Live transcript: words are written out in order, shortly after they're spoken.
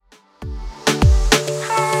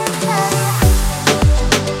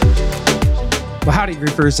Well, howdy,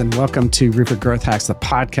 roofers, and welcome to Roofer Growth Hacks, the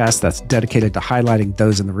podcast that's dedicated to highlighting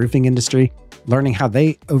those in the roofing industry, learning how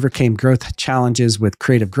they overcame growth challenges with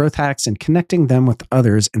creative growth hacks, and connecting them with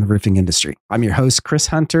others in the roofing industry. I'm your host, Chris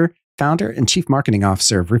Hunter, founder and chief marketing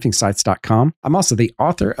officer of roofingsites.com. I'm also the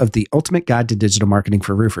author of The Ultimate Guide to Digital Marketing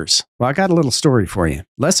for Roofers. Well, I got a little story for you.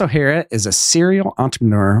 Les O'Hara is a serial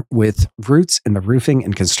entrepreneur with roots in the roofing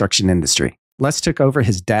and construction industry. Les took over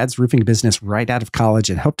his dad's roofing business right out of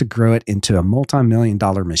college and helped to grow it into a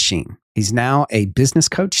multi-million-dollar machine. He's now a business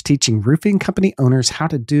coach teaching roofing company owners how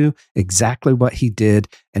to do exactly what he did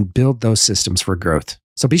and build those systems for growth.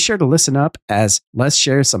 So be sure to listen up as Les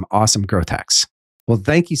shares some awesome growth hacks. Well,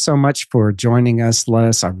 thank you so much for joining us,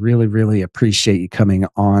 Les. I really appreciate you coming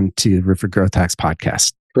on to Roofer Growth Hacks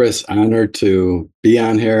podcast. Chris, honored to be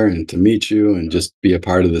on here and to meet you and just be a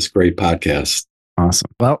part of this great podcast.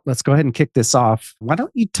 Awesome. Well, let's go ahead and kick this off. Why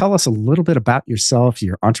don't you tell us a little bit about yourself,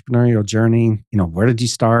 your entrepreneurial journey? Where did you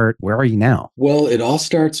start? Where are you now? Well, it all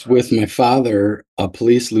starts with my father, a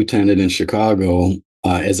police lieutenant in Chicago.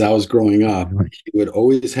 As I was growing up, he would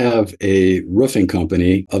always have a roofing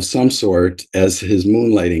company of some sort as his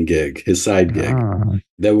moonlighting gig, his side gig,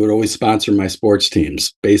 that would always sponsor my sports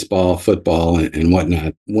teams, baseball, football, and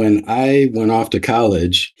whatnot. When I went off to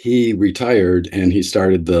college, he retired and he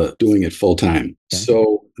started doing it full time. Okay.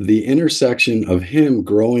 So the intersection of him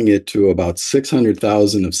growing it to about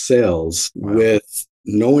 600,000 of sales with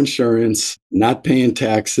no insurance, not paying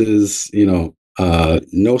taxes, no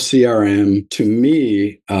CRM. To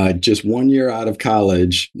me, just 1 year out of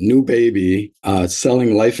college, new baby,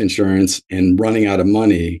 selling life insurance and running out of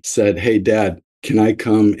money, said, "Hey, Dad, can I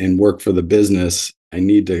come and work for the business? I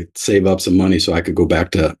need to save up some money so I could go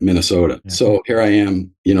back to Minnesota." Yeah. So here I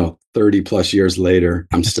am, 30 plus years later,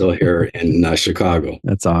 I'm still here in Chicago.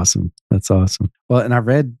 That's awesome. Well, and I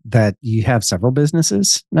read that you have several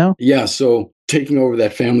businesses now. Yeah. So taking over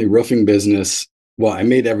that family roofing business, well, I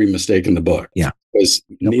made every mistake in the book. Yeah. Because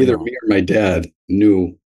neither me or my dad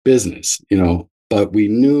knew business, but we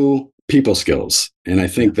knew people skills. And I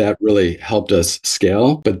think that really helped us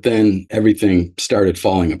scale. But then everything started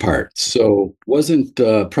falling apart. So wasn't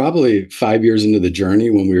probably 5 years into the journey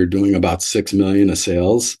when we were doing about 6 million of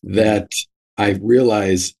sales that I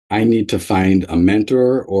realized I need to find a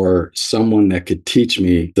mentor or someone that could teach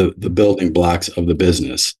me the building blocks of the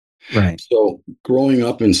business. Right. So growing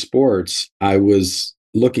up in sports, I was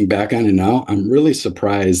looking back on it now, I'm really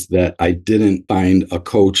surprised that I didn't find a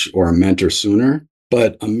coach or a mentor sooner.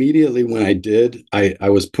 But immediately when I did, I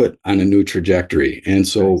was put on a new trajectory. And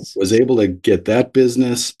so was able to get that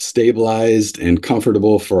business stabilized and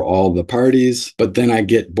comfortable for all the parties. But then I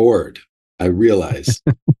get bored, I realize.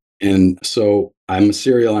 And so I'm a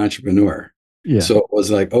serial entrepreneur. Yeah. So it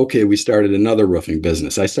was like, okay, we started another roofing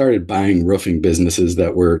business. I started buying roofing businesses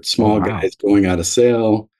that were small guys going out of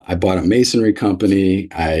sale. I bought a masonry company.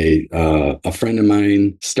 A friend of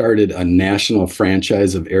mine started a national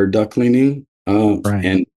franchise of air duct cleaning.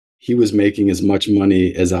 And he was making as much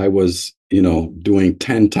money as I was, doing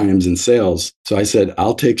 10 times in sales. So I said,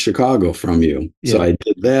 I'll take Chicago from you. Yeah. So I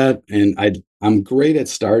did that. And I'm great at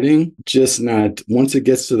starting, just not once it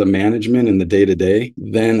gets to the management and the day-to-day,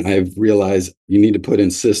 then I've realized you need to put in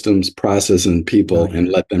systems, process, and people and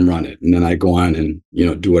let them run it. And then I go on and,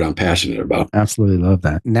 do what I'm passionate about. Absolutely love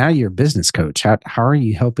that. Now you're a business coach. How are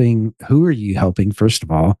you helping? Who are you helping, first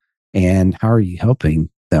of all? And how are you helping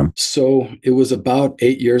them? So it was about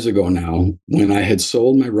 8 years ago now when I had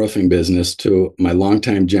sold my roofing business to my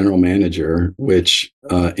longtime general manager, which,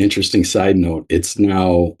 interesting side note, it's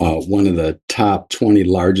now one of the top 20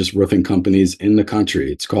 largest roofing companies in the country.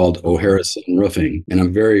 It's called O'Hara Roofing. And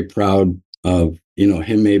I'm very proud of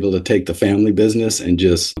him able to take the family business and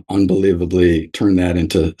just unbelievably turn that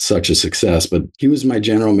into such a success. But he was my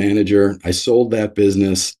general manager. I sold that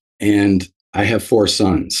business and I have 4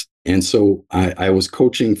 sons. And so I was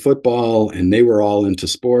coaching football and they were all into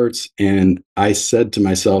sports. And I said to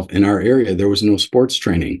myself, in our area, there was no sports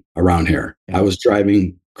training around here. I was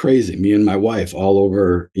driving crazy, me and my wife, all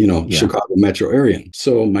over, Chicago metro area.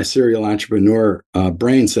 So my serial entrepreneur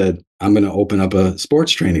brain said, I'm going to open up a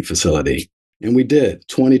sports training facility. And we did.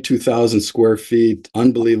 22,000 square feet,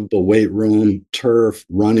 unbelievable weight room, turf,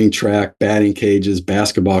 running track, batting cages,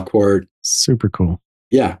 basketball court. Super cool.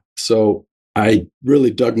 Yeah. So I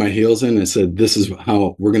really dug my heels in and said, this is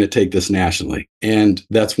how we're going to take this nationally. And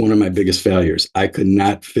that's one of my biggest failures. I could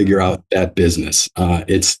not figure out that business.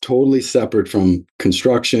 It's totally separate from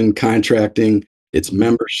construction, contracting, it's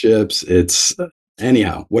memberships, it's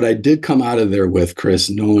anyhow. What I did come out of there with, Chris,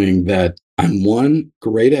 knowing that I'm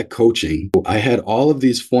great at coaching. I had all of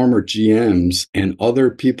these former GMs and other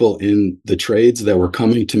people in the trades that were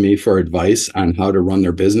coming to me for advice on how to run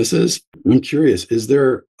their businesses. I'm curious, is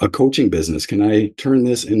there a coaching business? Can I turn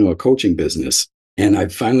this into a coaching business? And I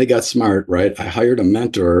finally got smart, right? I hired a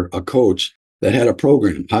mentor, a coach that had a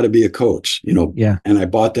program, how to be a coach, and I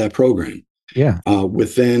bought that program. Yeah.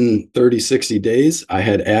 Within 30, 60 days, I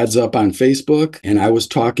had ads up on Facebook, and I was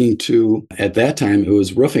talking to, at that time, it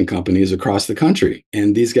was roofing companies across the country.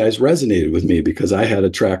 And these guys resonated with me because I had a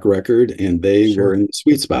track record and they were in the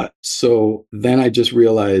sweet spot. So then I just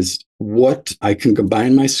realized what I can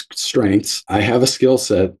combine my strengths. I have a skill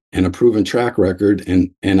set and a proven track record,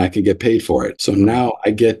 and I can get paid for it. So now I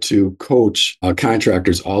get to coach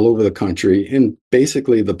contractors all over the country in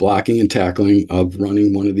basically the blocking and tackling of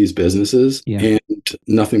running one of these businesses. Yeah. And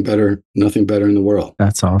nothing better in the world.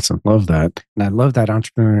 That's awesome. Love that. And I love that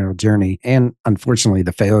entrepreneurial journey and unfortunately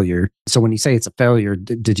the failure. So when you say it's a failure,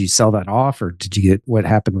 did you sell that off or what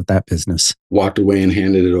happened with that business? Walked away and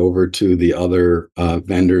handed it over to the other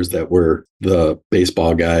vendors that were the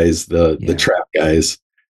baseball guys, the trap guys.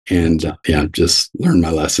 And just learned my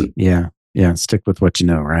lesson. Yeah. Yeah. Stick with what you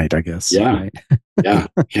know, right? I guess. Yeah. Right?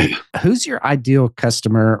 Yeah. Who's your ideal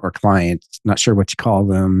customer or client? Not sure what you call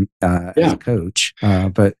them as a coach,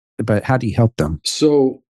 but how do you help them?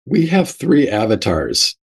 So we have 3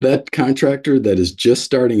 avatars. That contractor that is just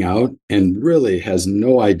starting out and really has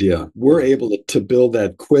no idea, we're able to build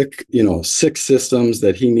that quick, 6 systems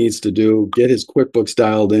that he needs to do, get his QuickBooks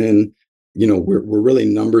dialed in. We're really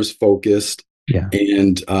numbers focused. Yeah.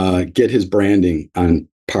 And get his branding on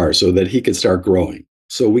par so that he can start growing.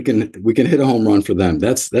 So we can hit a home run for them.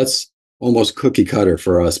 That's almost cookie cutter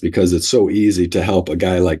for us because it's so easy to help a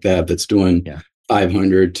guy like that's doing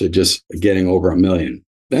 500 to just getting over $1 million.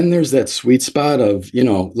 Then there's that sweet spot of,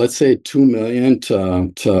 let's say 2 million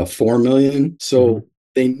to 4 million. So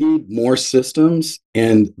they need more systems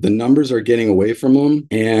and the numbers are getting away from them.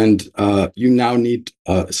 And you now need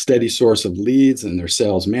a steady source of leads and their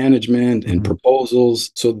sales management and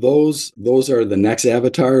proposals. So those are the next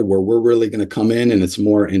avatar where we're really going to come in and it's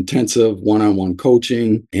more intensive one-on-one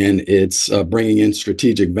coaching. And it's bringing in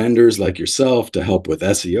strategic vendors like yourself to help with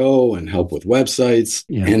SEO and help with websites.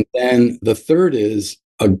 Yeah. And then the third is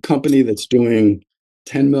a company that's doing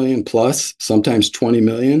 10 million plus, sometimes 20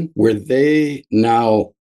 million, where they've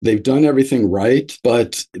done everything right,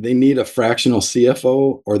 but they need a fractional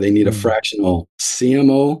CFO or they need a fractional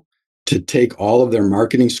CMO to take all of their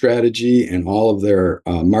marketing strategy and all of their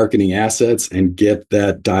marketing assets and get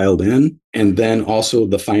that dialed in. And then also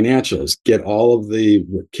the financials, get all of the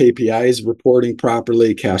KPIs reporting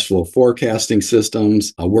properly, cash flow forecasting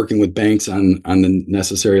systems, working with banks on the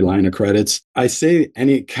necessary line of credits. I say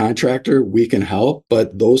any contractor we can help,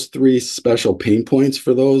 but those 3 special pain points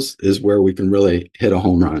for those is where we can really hit a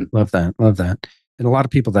home run. Love that. Love that. And a lot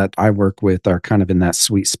of people that I work with are kind of in that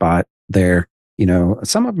sweet spot there.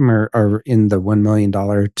 Some of them are in the $1 million to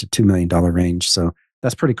 $2 million range. So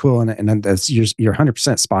that's pretty cool. And that's, you're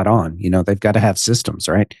 100% spot on. They've got to have systems,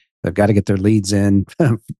 right? They've got to get their leads in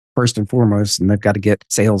first and foremost, and they've got to get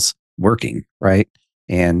sales working, right?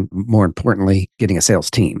 And more importantly, getting a sales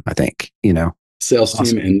team, I think, Sales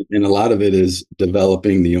team. And a lot of it is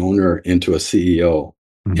developing the owner into a CEO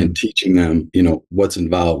and teaching them, what's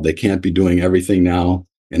involved. They can't be doing everything now.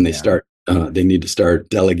 And they need to start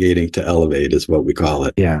delegating to elevate is what we call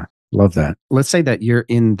it. Yeah. Love that. Let's say that you're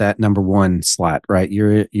in that number 1 slot, right?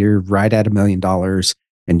 You're right at $1 million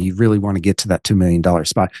and you really want to get to that $2 million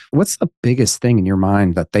spot. What's the biggest thing in your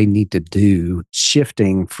mind that they need to do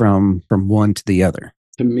shifting from one to the other?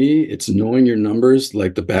 To me, it's knowing your numbers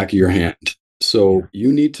like the back of your hand. So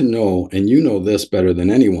you need to know, and you know this better than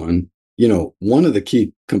anyone, one of the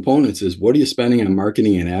key components is what are you spending on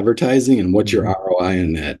marketing and advertising and what's your ROI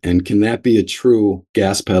in that? And can that be a true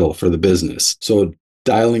gas pedal for the business? So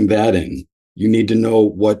dialing that in, you need to know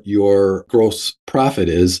what your gross profit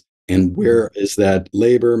is and where is that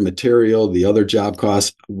labor, material, the other job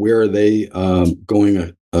costs, where are they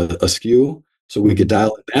going askew? So we could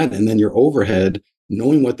dial that, and then your overhead,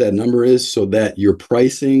 knowing what that number is so that your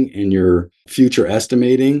pricing and your future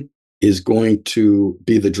estimating is going to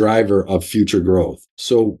be the driver of future growth.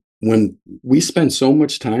 So when we spend so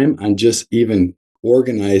much time on just even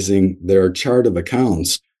organizing their chart of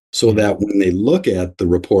accounts so that when they look at the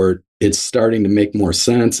report, it's starting to make more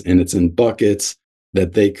sense and it's in buckets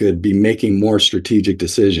that they could be making more strategic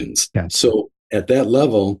decisions. Yes. So at that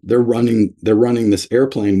level, they're running this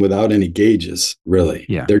airplane without any gauges, really.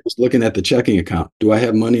 Yeah. They're just looking at the checking account. Do I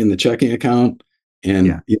have money in the checking account?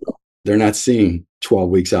 And they're not seeing 12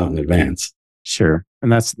 weeks out in advance. Sure.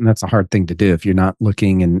 And that's a hard thing to do if you're not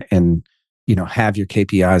looking and have your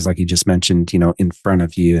KPIs, like you just mentioned, in front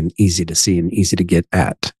of you and easy to see and easy to get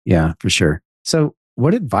at. Yeah, for sure. So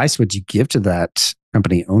what advice would you give to that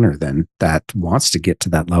company owner then that wants to get to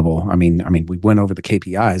that level? I mean, we went over the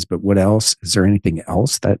KPIs, but what else? Is there anything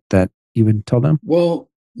else that you would tell them? Well,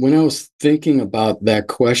 when I was thinking about that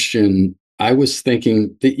question, I was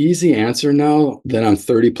thinking the easy answer now that I'm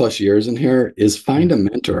 30 plus years in here is find a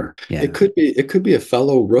mentor. Yeah. It could be a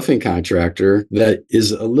fellow roofing contractor that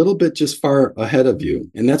is a little bit just far ahead of you.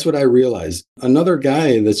 And that's what I realized. Another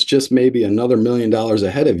guy that's just maybe another $1 million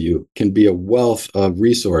ahead of you can be a wealth of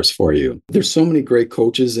resource for you. There's so many great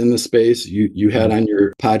coaches in the space. You had on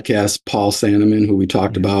your podcast Paul Sanneman, who we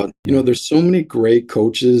talked about. There's so many great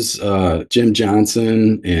coaches, Jim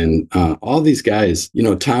Johnson and all these guys,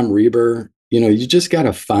 Tom Reber. You just got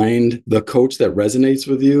to find the coach that resonates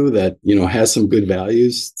with you, that, has some good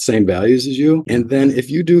values, same values as you. And then if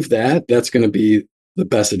you do that, that's going to be the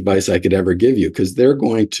best advice I could ever give you, because they're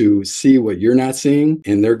going to see what you're not seeing,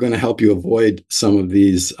 and they're going to help you avoid some of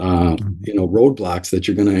these, roadblocks that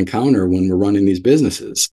you're going to encounter when we're running these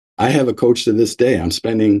businesses. I have a coach to this day. I'm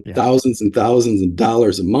spending thousands and thousands of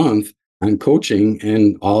dollars a month on coaching,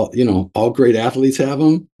 and all great athletes have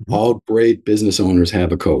them. Mm-hmm. All great business owners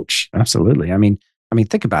have a coach. Absolutely. I mean,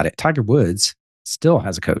 think about it. Tiger Woods still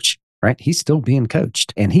has a coach, right? He's still being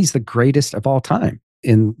coached, and he's the greatest of all time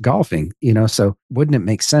in golfing, so wouldn't it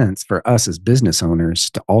make sense for us as business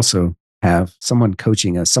owners to also have someone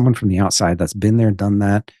coaching us, someone from the outside that's been there, done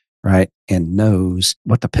that, right? And knows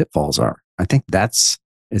what the pitfalls are. I think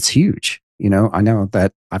it's huge. I know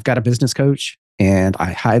that I've got a business coach, and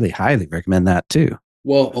I highly, highly recommend that too.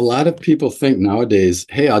 Well, a lot of people think nowadays,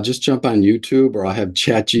 hey, I'll just jump on YouTube, or I'll have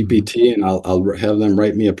ChatGPT and I'll have them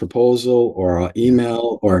write me a proposal, or I'll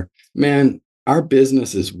email, or man, our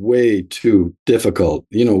business is way too difficult.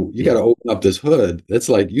 You got to open up this hood. It's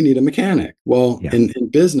like you need a mechanic. Well, in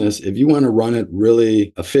business, if you want to run it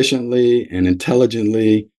really efficiently and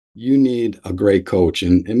intelligently, you need a great coach.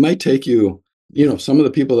 And it might take you, some of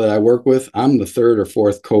the people that I work with, I'm the third or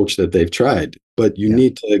fourth coach that they've tried, but you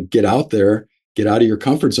need to get out there, get out of your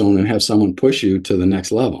comfort zone, and have someone push you to the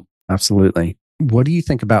next level. Absolutely. What do you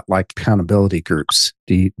think about like accountability groups?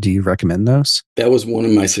 Do you recommend those? That was one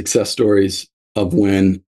of my success stories of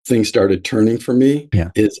when things started turning for me.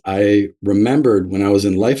 Is I remembered when I was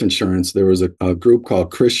in life insurance, there was a group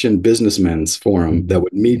called Christian Businessmen's Forum that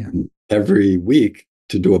would meet every week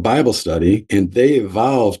to do a Bible study. And they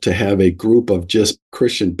evolved to have a group of just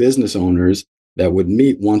Christian business owners that would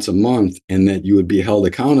meet once a month, and that you would be held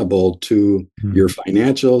accountable to your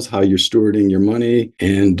financials, how you're stewarding your money,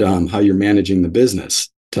 and how you're managing the business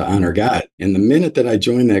to honor God. And the minute that I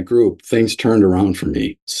joined that group, things turned around for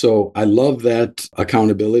me. So I love that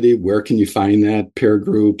accountability. Where can you find that? Peer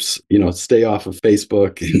groups, stay off of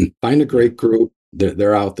Facebook and find a great group.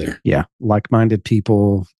 They're out there. Yeah. Like-minded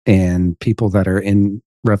people and people that are in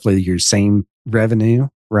roughly your same revenue,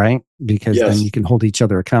 right? Because then you can hold each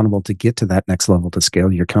other accountable to get to that next level to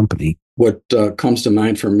scale your company. What comes to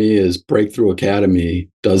mind for me is Breakthrough Academy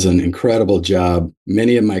does an incredible job.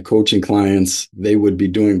 Many of my coaching clients, they would be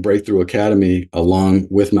doing Breakthrough Academy along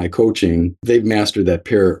with my coaching. They've mastered that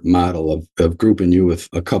peer model of grouping you with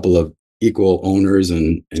a couple of equal owners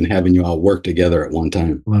and having you all work together at one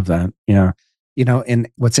time. Love that. Yeah. And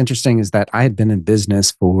what's interesting is that I had been in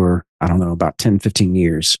business for, I don't know, about 10, 15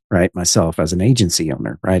 years, right? Myself as an agency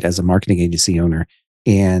owner, right? As a marketing agency owner,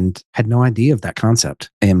 and had no idea of that concept.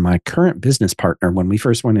 And my current business partner, when we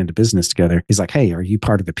first went into business together, he's like, hey, are you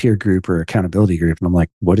part of a peer group or accountability group? And I'm like,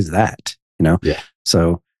 what is that?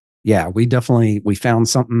 So we found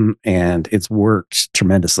something, and it's worked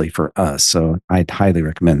tremendously for us. So I'd highly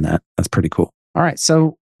recommend that. That's pretty cool. All right.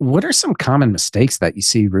 So what are some common mistakes that you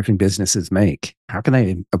see roofing businesses make? How can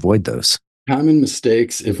they avoid those? Common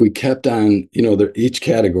mistakes, if we kept on, each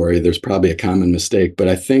category, there's probably a common mistake, but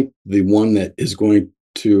I think the one that is going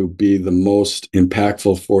to be the most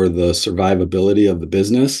impactful for the survivability of the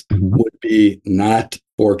business would be not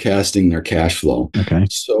forecasting their cash flow. Okay.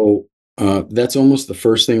 So that's almost the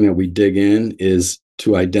first thing that we dig in, is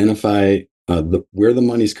to identify where the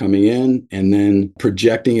money's coming in, and then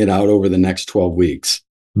projecting it out over the next 12 weeks.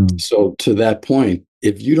 So to that point,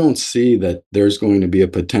 if you don't see that there's going to be a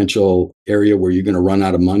potential area where you're going to run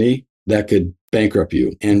out of money, that could bankrupt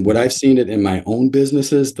you. And what I've seen it in my own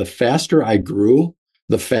businesses, the faster I grew,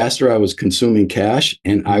 the faster I was consuming cash,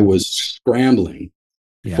 and I was scrambling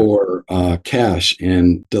for cash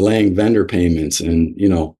and delaying vendor payments and,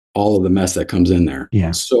 all of the mess that comes in there.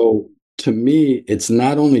 Yeah. So to me, it's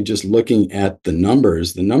not only just looking at the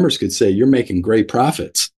numbers. The numbers could say you're making great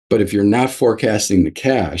profits. But if you're not forecasting the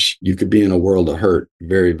cash, you could be in a world of hurt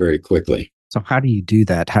very, very quickly. So how do you do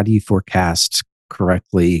that? How do you forecast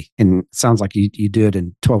correctly? And it sounds like you do it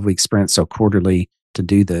in 12-week sprints, so quarterly to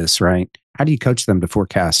do this, right? How do you coach them to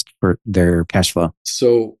forecast for their cash flow?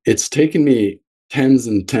 So it's taken me tens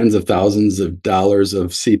and tens of thousands of dollars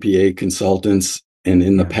of CPA consultants. And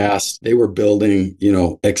in the past, they were building,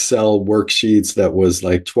 Excel worksheets that was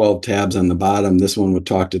like 12 tabs on the bottom. This one would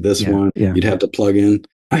talk to this one. Yeah. You'd have to plug in.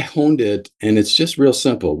 I honed it, and it's just real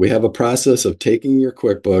simple. We have a process of taking your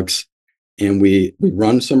QuickBooks and we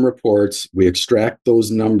run some reports. We extract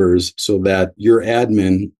those numbers so that your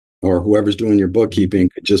admin or whoever's doing your bookkeeping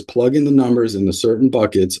could just plug in the numbers into certain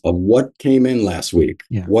buckets of what came in last week,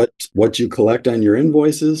 what you collect on your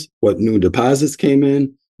invoices, what new deposits came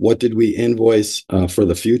in, what did we invoice for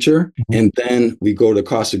the future? And then we go to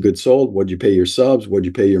cost of goods sold. What'd you pay your subs? What'd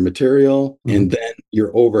you pay your material? And then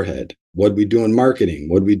your overhead. What'd we do in marketing?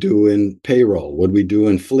 What'd we do in payroll? What'd we do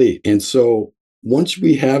in fleet? And so once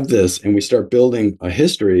we have this and we start building a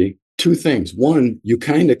history, two things. One, you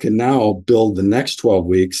kind of can now build the next 12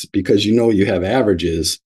 weeks because you have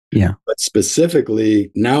averages. Yeah. But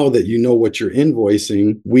specifically, now that you know what you're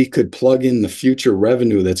invoicing, we could plug in the future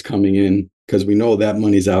revenue that's coming in because we know that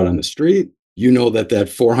money's out on the street. You know that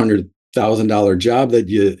 $400,000 job that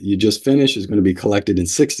you just finished is going to be collected in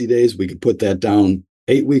 60 days. We could put that down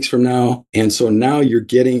 8 weeks from now. And so now you're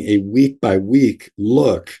getting a week by week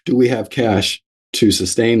look. Do we have cash to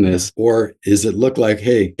sustain this? Or is it look like,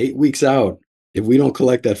 hey, 8 weeks out, if we don't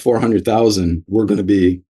collect that 400,000, we're going to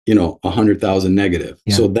be 100,000 negative.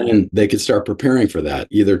 So then they could start preparing for that,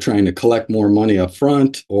 either trying to collect more money up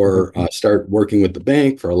front or start working with the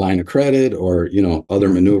bank for a line of credit or, other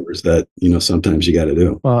maneuvers that, sometimes you got to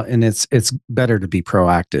do. Well, and it's better to be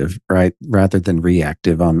proactive, right? Rather than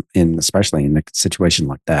reactive especially in a situation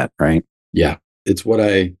like that, right? Yeah. It's what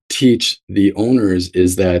I teach the owners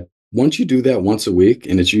is that once you do that once a week,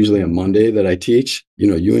 and it's usually a Monday that I teach,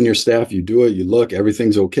 you and your staff, you do it, you look,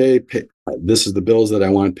 everything's okay. This is the bills that I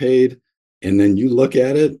want paid. And then you look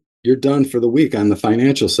at it, you're done for the week on the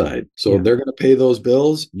financial side. So if they're going to pay those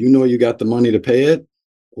bills, you got the money to pay it,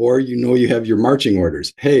 or you have your marching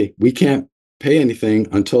orders. Hey, we can't pay anything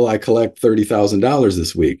until I collect $30,000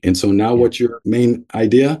 this week. And so now what's your main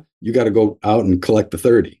idea? You got to go out and collect the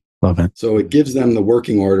 30. Love it. So it gives them the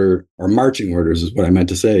working order or marching orders is what I meant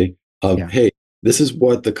to say of, hey, this is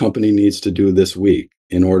what the company needs to do this week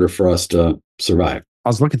in order for us to survive. I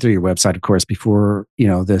was looking through your website, of course, before,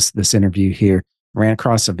 this interview here, ran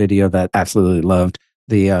across a video that I absolutely loved,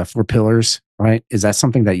 the 4 pillars, right? Is that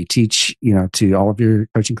something that you teach, to all of your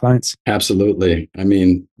coaching clients? Absolutely. I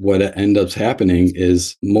mean, what ends up happening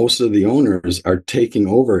is most of the owners are taking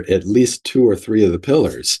over at least 2 or 3 of the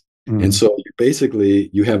pillars. And so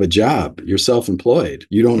you have a job, you're self-employed.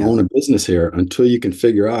 You don't own a business here until you can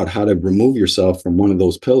figure out how to remove yourself from one of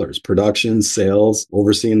those pillars: production, sales,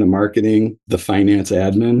 overseeing the marketing, the finance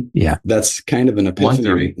admin. Yeah. That's kind of an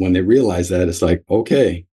epiphany when they realize that. It's like,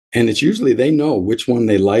 okay. And it's usually they know which one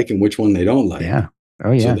they like and which one they don't like. Yeah.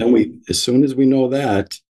 Oh, yeah. So then as soon as we know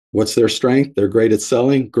that, what's their strength? They're great at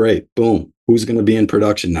selling. Great. Boom. Who's going to be in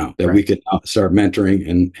production now that we can start mentoring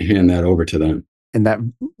and hand that over to them? And that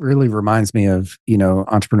really reminds me of,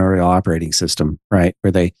 entrepreneurial operating system, right?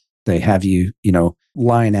 Where they have you,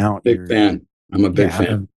 line out. Big fan. I'm a big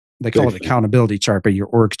fan. They call it accountability chart, but your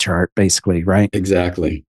org chart, basically, right?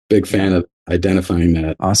 Exactly. Big fan of identifying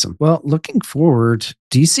that. Awesome. Well, looking forward,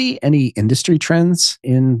 do you see any industry trends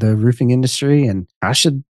in the roofing industry, and how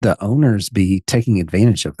should the owners be taking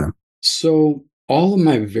advantage of them? So all of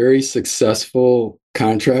my very successful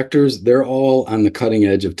contractors, they're all on the cutting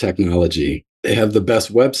edge of technology. They have the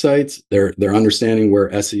best websites. They're understanding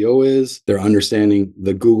where SEO is. They're understanding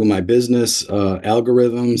the Google My Business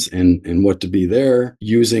algorithms and what to be there,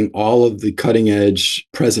 using all of the cutting edge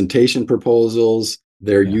presentation proposals.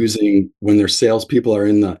 They're using, when their salespeople are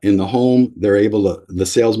in the home, the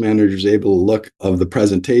sales manager is able to look of the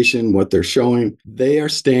presentation, what they're showing. They are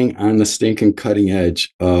staying on the stinking cutting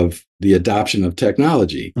edge of the adoption of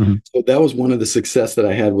technology. So that was one of the success that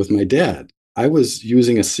I had with my dad. I was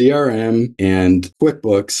using a CRM and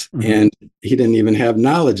QuickBooks, and he didn't even have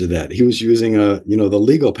knowledge of that. He was using the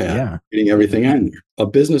legal pad, getting everything on there. A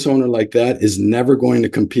business owner like that is never going to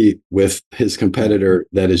compete with his competitor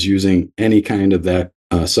that is using any kind of that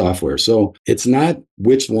software. So it's not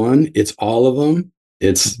which one, it's all of them.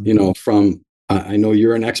 It's, from, I know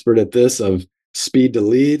you're an expert at this, of speed to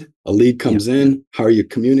lead. A lead comes in. How are you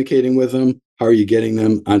communicating with them? How are you getting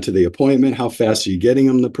them onto the appointment? How fast are you getting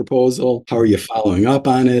them the proposal? How are you following up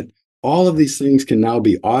on it? all of these things can now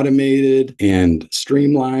be automated and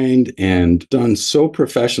streamlined and done so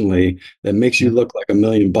professionally that makes you look like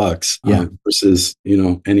 $1,000,000 versus,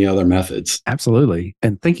 any other methods. Absolutely.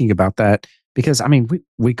 And thinking about that, because I mean,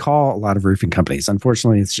 we call a lot of roofing companies.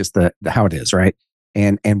 Unfortunately, it's just the how it is, right?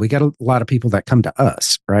 And we got a lot of people that come to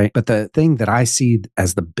us, right? But the thing that I see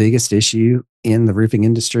as the biggest issue in the roofing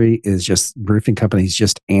industry is just roofing companies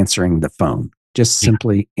just answering the phone, just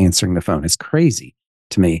simply answering the phone. It's crazy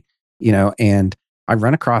to me, and I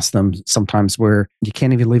run across them sometimes where you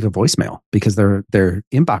can't even leave a voicemail because their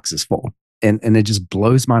inbox is full. And it just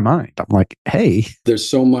blows my mind. I'm like, hey, there's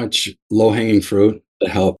so much low-hanging fruit to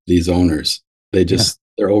help these owners. They're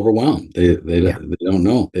overwhelmed. They don't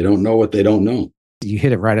know. They don't know what they don't know. You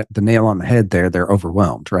hit it right at the nail on the head there. They're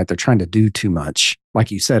overwhelmed, right? They're trying to do too much.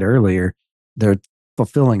 Like you said earlier, they're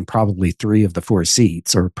fulfilling probably 3 of the 4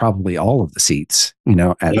 seats or probably all of the seats,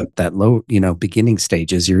 at that low, beginning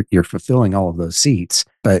stages, you're fulfilling all of those seats,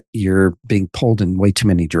 but you're being pulled in way too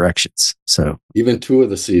many directions. So even 2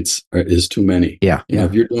 of the seats is too many. Yeah.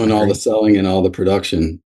 If you're doing all the selling and all the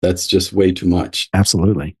production, that's just way too much.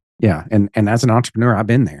 Absolutely. Yeah. And as an entrepreneur, I've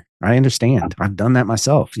been there. I understand. I've done that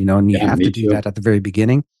myself, and you have to do that at the very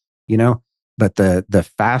beginning, but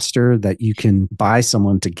the faster that you can buy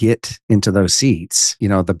someone to get into those seats,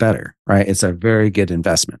 the better, right? It's a very good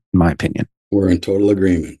investment, in my opinion. We're in total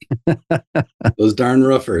agreement. Those darn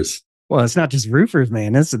roofers. Well, it's not just roofers,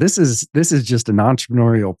 man. This is just an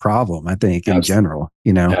entrepreneurial problem, I think, in general.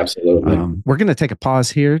 Absolutely. We're going to take a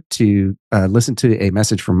pause here to listen to a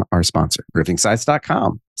message from our sponsor,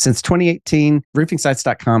 RoofingSites.com. Since 2018,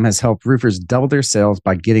 RoofingSites.com has helped roofers double their sales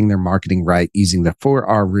by getting their marketing right using the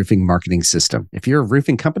 4R roofing marketing system. If you're a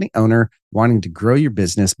roofing company owner wanting to grow your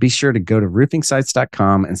business, be sure to go to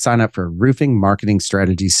RoofingSites.com and sign up for a roofing marketing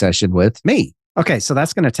strategy session with me. Okay, so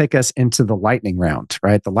that's going to take us into the lightning round,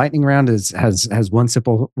 right? The lightning round has one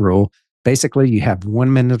simple rule. Basically, you have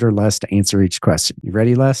 1 minute or less to answer each question. You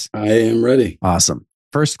ready, Les? I am ready. Awesome.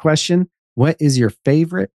 First question, what is your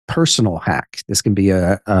favorite personal hack? This can be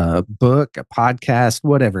a book, a podcast,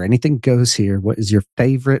 whatever. Anything goes here. What is your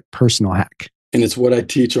favorite personal hack? And it's what I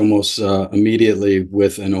teach almost immediately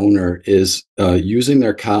with an owner is using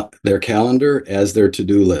their calendar as their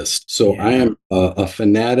to-do list. So I am a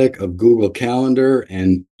fanatic of Google Calendar,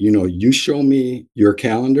 and you show me your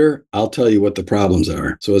calendar, I'll tell you what the problems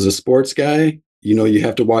are. So as a sports guy, you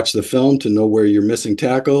have to watch the film to know where you're missing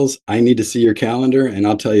tackles. I need to see your calendar, and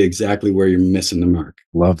I'll tell you exactly where you're missing the mark.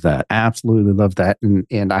 Love that. Absolutely love that.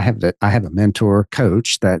 And I have a mentor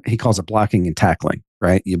coach that he calls it blocking and tackling.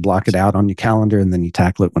 Right? You block it out on your calendar and then you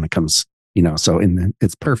tackle it when it comes, so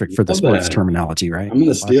it's perfect for the sports terminology, right? I'm going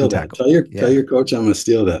to steal that. Tell your coach I'm going to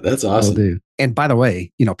steal that. That's awesome. Will do. And by the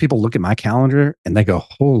way, people look at my calendar and they go,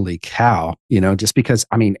 holy cow, just because,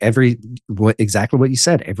 exactly what you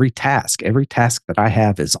said, every task that I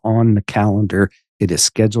have is on the calendar. It is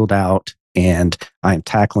scheduled out and I'm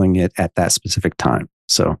tackling it at that specific time.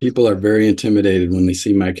 So people are very intimidated when they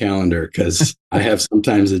see my calendar because I have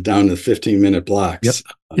sometimes it down to 15-minute blocks.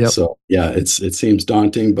 Yep. So it seems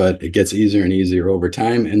daunting, but it gets easier and easier over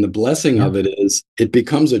time. And the blessing of it is it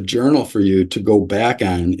becomes a journal for you to go back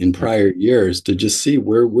on in prior years to just see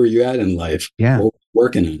where were you at in life, what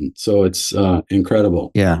working on. So it's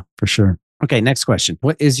incredible. Yeah, for sure. Okay, next question.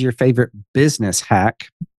 What is your favorite business hack,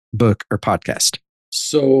 book, or podcast?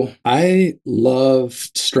 So I love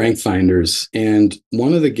Strength Finders, and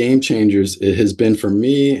one of the game changers it has been for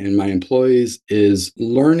me and my employees is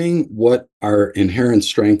learning what our inherent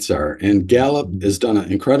strengths are. And Gallup has done an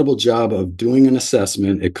incredible job of doing an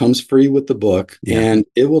assessment. It comes free with the book, and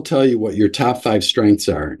it will tell you what your top 5 strengths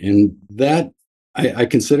are. And that I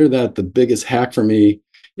consider that the biggest hack for me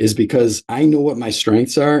is because I know what my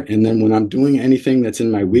strengths are, and then when I'm doing anything that's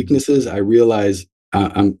in my weaknesses, I realize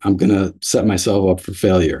I'm going to set myself up for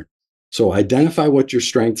failure. So identify what your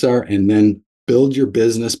strengths are and then build your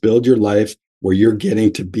business, build your life where you're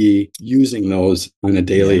getting to be using those on a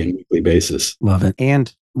daily and weekly basis. Love it.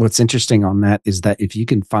 And what's interesting on that is that if you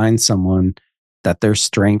can find someone that their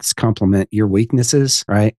strengths complement your weaknesses,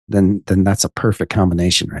 right, then that's a perfect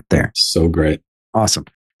combination right there. So great. Awesome.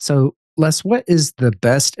 So Les, what is the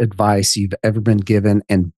best advice you've ever been given,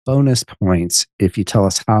 and bonus points if you tell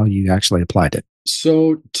us how you actually applied it?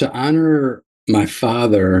 So to honor my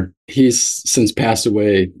father, he's since passed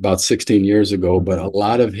away about 16 years ago, but a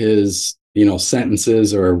lot of his,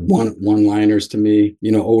 sentences or one-liners to me,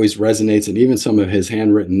 always resonates. And even some of his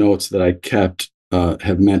handwritten notes that I kept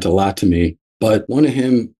have meant a lot to me. But one of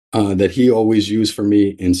him that he always used for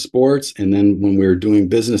me in sports, and then when we were doing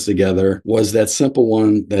business together, was that simple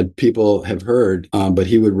one that people have heard, but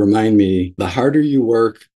he would remind me, the harder you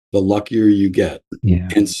work, the luckier you get. Yeah.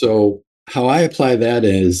 And so how I apply that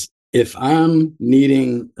is, if I'm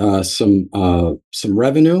needing some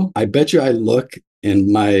revenue, I bet you I look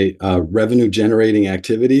in my revenue generating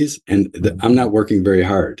activities, and I'm not working very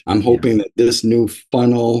hard. I'm hoping that this new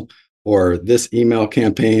funnel or this email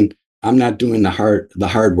campaign, I'm not doing the hard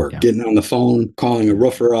work, getting on the phone, calling a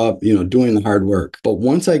roofer up, doing the hard work. But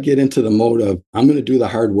once I get into the mode of I'm going to do the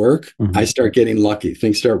hard work, I start getting lucky.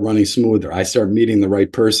 Things start running smoother. I start meeting the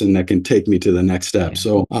right person that can take me to the next step.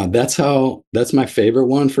 So that's my favorite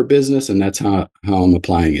one for business. And that's how I'm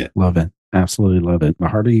applying it. Love it. Absolutely love it. The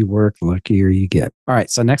harder you work, the luckier you get. All right.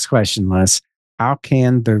 So next question, Les. How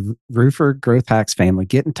can the Roofer Growth Hacks family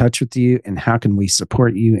get in touch with you, and how can we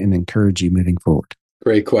support you and encourage you moving forward?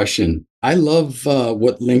 Great question. I love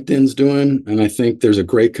what LinkedIn's doing, and I think there's a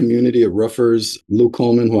great community of roofers. Lou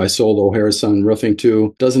Coleman, who I sold O'Hara Sun Roofing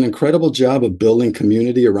to, does an incredible job of building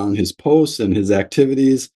community around his posts and his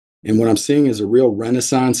activities. And what I'm seeing is a real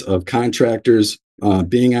renaissance of contractors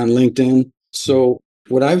being on LinkedIn. So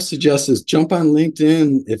what I would suggest is jump on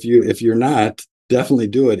LinkedIn. If you're not, definitely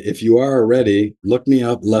do it. If you are already, look me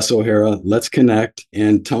up, Les O'Hara. Let's connect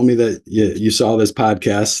and tell me that you saw this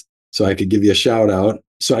podcast so I could give you a shout out.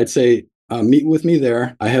 So I'd say meet with me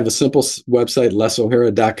there. I have a simple website,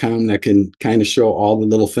 lesohara.com, that can kind of show all the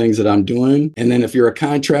little things that I'm doing. And then if you're a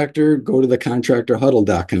contractor, go to the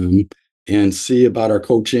contractorhuddle.com and see about our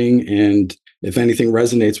coaching. And if anything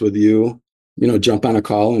resonates with you, jump on a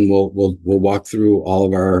call and we'll walk through all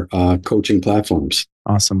of our coaching platforms.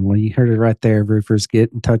 Awesome. Well, you heard it right there, roofers.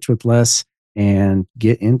 Get in touch with Les and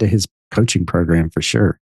get into his coaching program for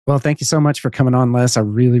sure. Well, thank you so much for coming on, Les. I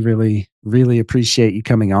really, really, really appreciate you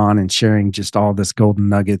coming on and sharing just all this golden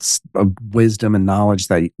nuggets of wisdom and knowledge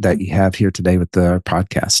that you have here today with the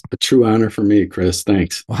podcast. A true honor for me, Chris.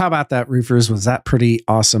 Thanks. Well, how about that, roofers? Was that pretty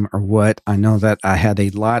awesome or what? I know that I had a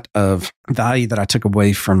lot of value that I took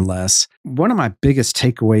away from Les. One of my biggest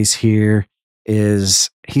takeaways here is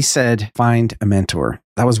he said, find a mentor.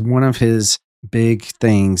 That was one of his big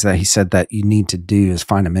things that he said that you need to do is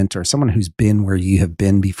find a mentor, someone who's been where you have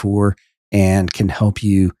been before and can help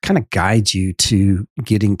you kind of guide you to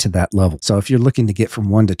getting to that level. So if you're looking to get from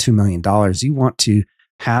 $1 to $2 million, you want to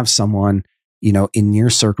have someone, in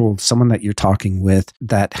your circle, someone that you're talking with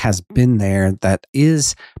that has been there, that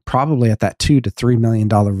is probably at that $2 to $3 million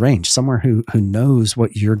range, somewhere who knows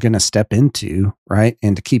what you're going to step into, right?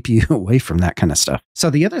 And to keep you away from that kind of stuff.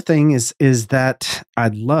 So the other thing is that I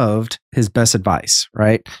loved his best advice,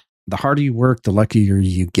 right? The harder you work, the luckier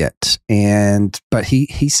you get. But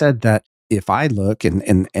he said that if I look,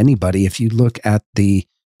 and anybody, if you look at the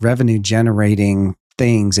revenue generating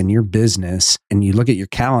things in your business and you look at your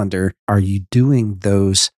calendar, are you doing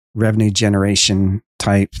those revenue generation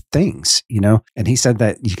type things, And he said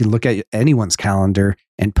that you can look at anyone's calendar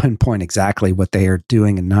and pinpoint exactly what they are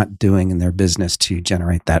doing and not doing in their business to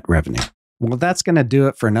generate that revenue. Well, that's going to do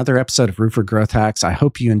it for another episode of Roofer Growth Hacks. I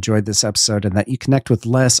hope you enjoyed this episode and that you connect with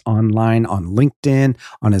Les online on LinkedIn,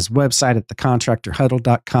 on his website at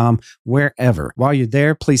thecontractorhuddle.com, wherever. While you're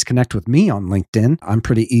there, please connect with me on LinkedIn. I'm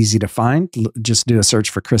pretty easy to find. Just do a search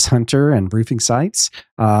for Chris Hunter and roofing sites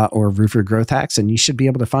or Roofer Growth Hacks, and you should be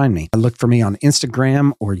able to find me. Look for me on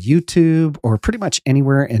Instagram or YouTube or pretty much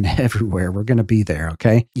anywhere and everywhere. We're going to be there,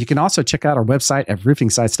 okay? You can also check out our website at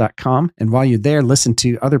roofingsites.com. And while you're there, listen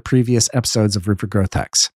to other previous episodes of Roofer Growth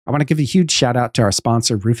Hacks. I want to give a huge shout out to our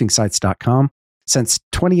sponsor, roofingsites.com. Since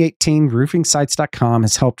 2018, roofingsites.com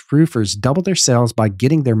has helped roofers double their sales by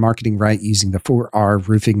getting their marketing right using the 4R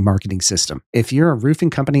roofing marketing system. If you're a roofing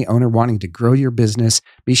company owner wanting to grow your business,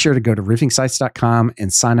 be sure to go to roofingsites.com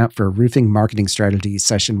and sign up for a roofing marketing strategy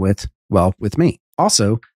session with me.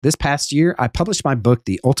 Also, this past year, I published my book,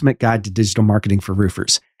 The Ultimate Guide to Digital Marketing for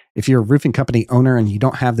Roofers. If you're a roofing company owner and you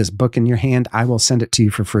don't have this book in your hand, I will send it to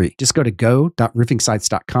you for free. Just go to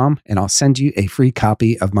go.roofingsites.com and I'll send you a free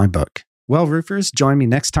copy of my book. Well, roofers, join me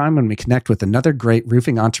next time when we connect with another great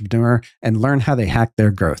roofing entrepreneur and learn how they hack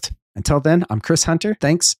their growth. Until then, I'm Chris Hunter.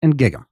 Thanks and gig 'em.